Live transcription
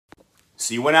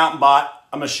So you went out and bought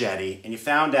a machete and you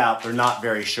found out they're not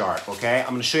very sharp, okay? I'm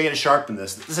gonna show you how to sharpen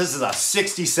this. This is a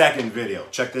 60-second video.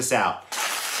 Check this out.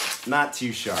 Not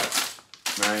too sharp,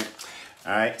 all right?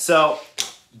 All right, so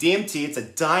DMT, it's a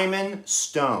diamond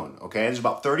stone, okay? It's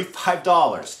about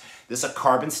 $35. This is a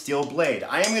carbon steel blade.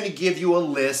 I am gonna give you a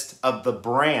list of the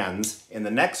brands in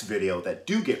the next video that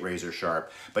do get razor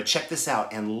sharp, but check this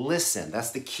out and listen,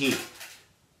 that's the key.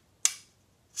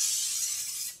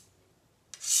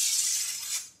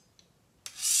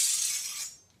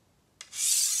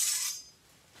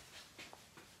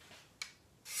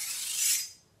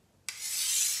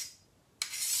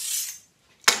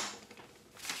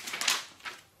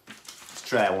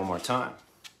 Try it one more time.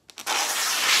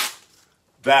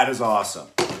 That is awesome.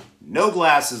 No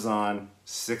glasses on,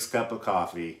 6 cups of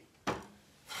coffee,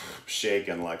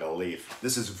 shaking like a leaf.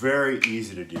 This is very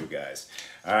easy to do, guys.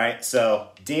 All right, so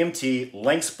DMT,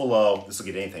 links below. This will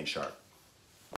get anything sharp.